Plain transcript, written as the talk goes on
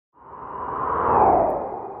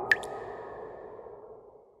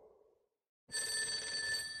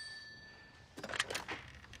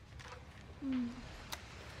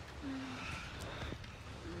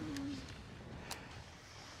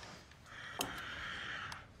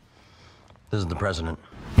This is the president.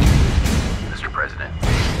 Mr. President,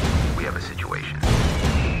 we have a situation.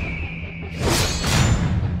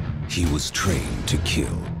 He was trained to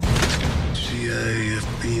kill. CIA,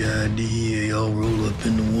 FBI, DEA all rolled up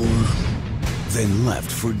into one. Then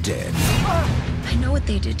left for dead. I know what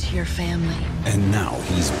they did to your family. And now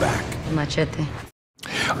he's back. Machete.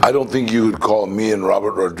 I don't think you would call me and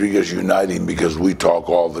Robert Rodriguez uniting because we talk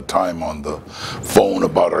all the time on the phone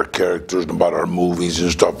about our characters and about our movies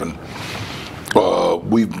and stuff. And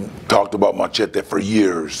we've talked about Machete for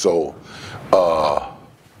years. So,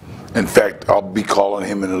 in fact, I'll be calling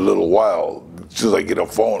him in a little while. As soon as I get a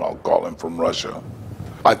phone, I'll call him from Russia.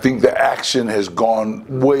 I think the action has gone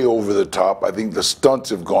way over the top. I think the stunts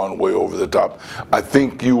have gone way over the top. I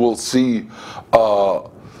think you will see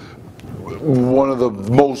one of the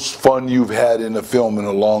most fun you've had in a film in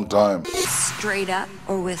a long time. Straight up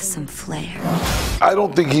or with some flair? I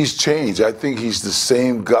don't think he's changed. I think he's the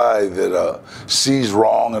same guy that sees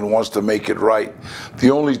wrong and wants to make it right.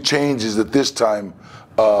 The only change is that this time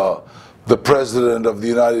the President of the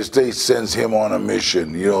United States sends him on a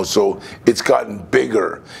mission, you know, so it's gotten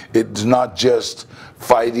bigger. It's not just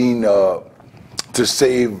fighting to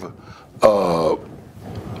save the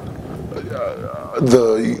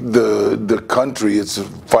country, it's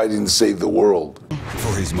fighting to save the world.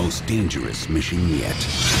 For his most dangerous mission yet.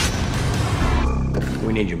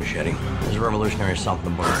 We need you, Machete. There's a revolutionary south of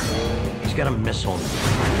the border. He's got a missile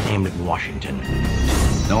aimed at Washington.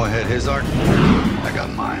 Noah had his arc, I got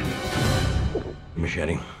mine.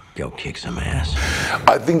 Machete, go kick some ass.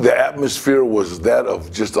 I think the atmosphere was that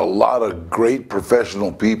of just a lot of great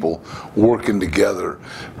professional people working together.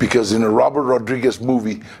 Because in a Robert Rodriguez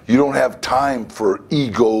movie, you don't have time for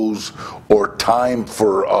egos or time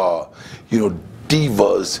for,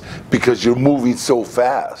 divas because you're moving so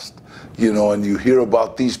fast. You know, and you hear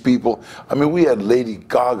about these people. I mean, we had Lady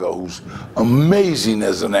Gaga, who's amazing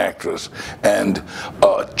as an actress, and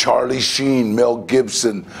Charlie Sheen, Mel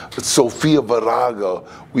Gibson, Sofia Vergara.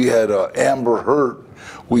 We had Amber Heard.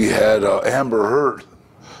 We had Amber Heard.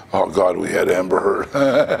 Oh God, we had Amber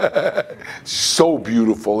Heard. So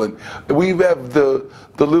beautiful, and we have the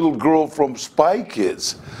little girl from Spy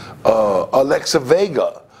Kids, Alexa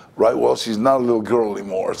Vega. Right, well, she's not a little girl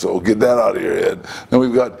anymore, so get that out of your head. Then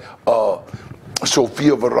we've got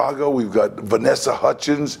Sofia Vergara, we've got Vanessa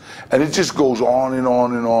Hudgens, and it just goes on and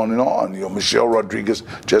on and on and on. You know, Michelle Rodriguez,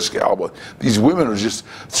 Jessica Alba. These women are just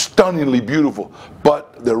stunningly beautiful,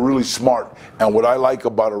 but they're really smart. And what I like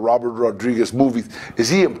about a Robert Rodriguez movie is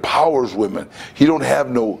he empowers women. He don't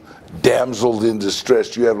have no damsels in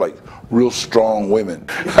distress. You have like real strong women.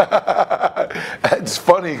 It's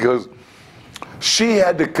funny because she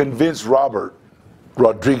had to convince Robert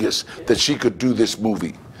Rodriguez that she could do this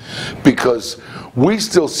movie because we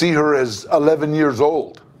still see her as 11 years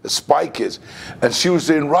old, as Spy Kids. And she was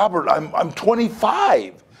saying, Robert, I'm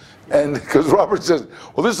 25. And because Robert says,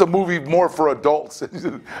 well, this is a movie more for adults.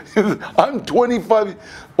 I'm 25.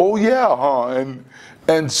 Oh, yeah, huh?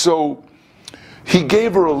 And so he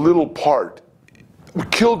gave her a little part.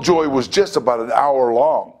 Killjoy was just about an hour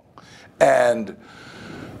long. And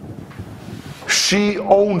she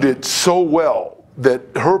owned it so well that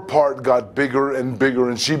her part got bigger and bigger,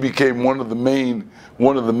 and she became one of the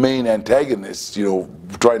main antagonists, you know,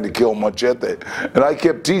 trying to kill Machete. And I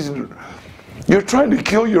kept teasing her, "You're trying to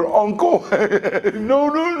kill your uncle?" No.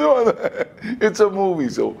 It's a movie,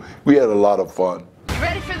 so we had a lot of fun. You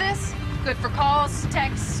ready for this? Good for calls,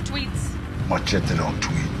 texts, tweets. Machete don't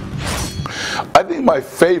tweet. I think my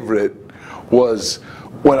favorite was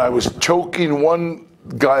when I was choking one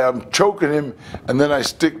guy, I'm choking him, and then I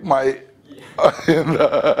stick my I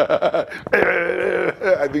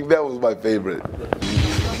think that was my favorite.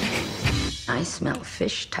 I smell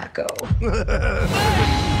fish taco.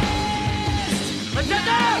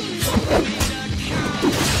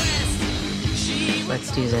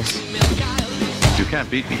 Let's do this. You can't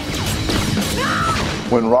beat me.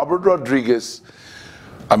 When Robert Rodriguez,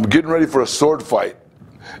 I'm getting ready for a sword fight,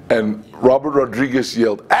 and Robert Rodriguez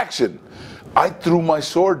yelled, "Action!" I threw my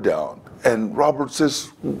sword down, and Robert says,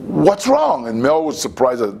 "What's wrong?" And Mel was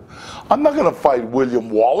surprised. "I'm not going to fight William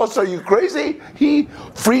Wallace. Are you crazy? He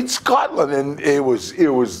freed Scotland." And it was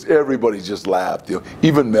everybody just laughed. You know,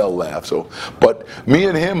 even Mel laughed. So, but me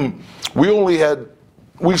and him,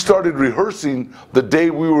 we started rehearsing the day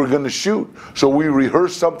we were going to shoot. So we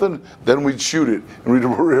rehearsed something, then we'd shoot it. And we'd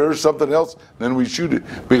rehearse something else, then we'd shoot it,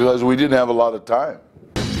 because we didn't have a lot of time.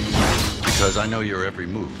 Because I know your every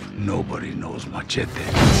move. Nobody knows Machete.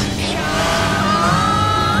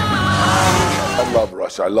 I love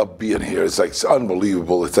Russia. I love being here. It's like it's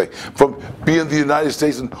unbelievable. It's like from being in the United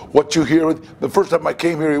States and what you hear. The first time I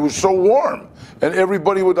came here, it was so warm, and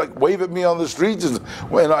everybody would like wave at me on the streets, and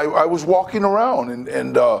I was walking around,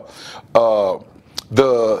 and the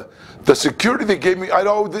security they gave me, I'd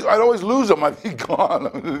always lose them. I'd be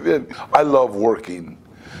gone. I love working.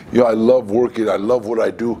 You know, I love working. I love what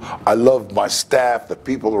I do. I love my staff, the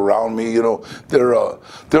people around me. You know, they're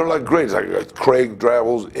like great. It's like Craig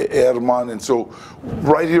travels, Erman, and so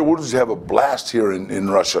right here we'll just have a blast here in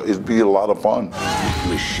Russia. It'd be a lot of fun.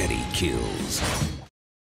 Machete kills.